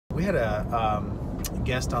We had a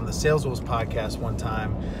guest on the Sales Wolves podcast one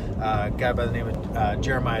time, a guy by the name of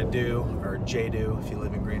Jeremiah Dew, or J Dew if you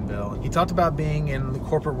live in Greenville. He talked about being in the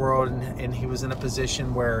corporate world, and he was in a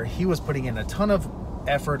position where he was putting in a ton of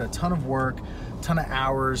effort, a ton of work, a ton of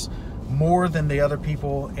hours, more than the other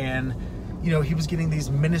people, and you know, he was getting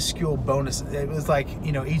these minuscule bonuses. It was like,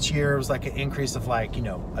 you know, each year it was like an increase of like, you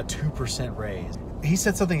know, a 2% raise. He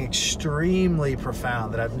said something extremely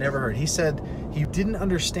profound that I've never heard. He said he didn't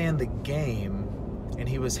understand the game and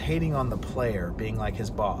he was hating on the player being like his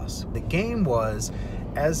boss. The game was,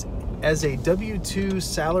 as a W-2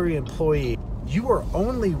 salary employee, you are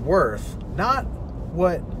only worth not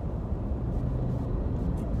what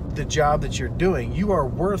the job that you're doing, you are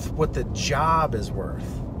worth what the job is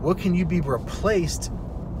worth. What can you be replaced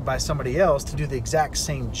by somebody else to do the exact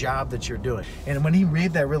same job that you're doing? And when he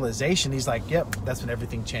made that realization, he's like, yep, that's when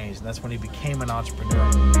everything changed. And that's when he became an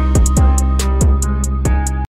entrepreneur.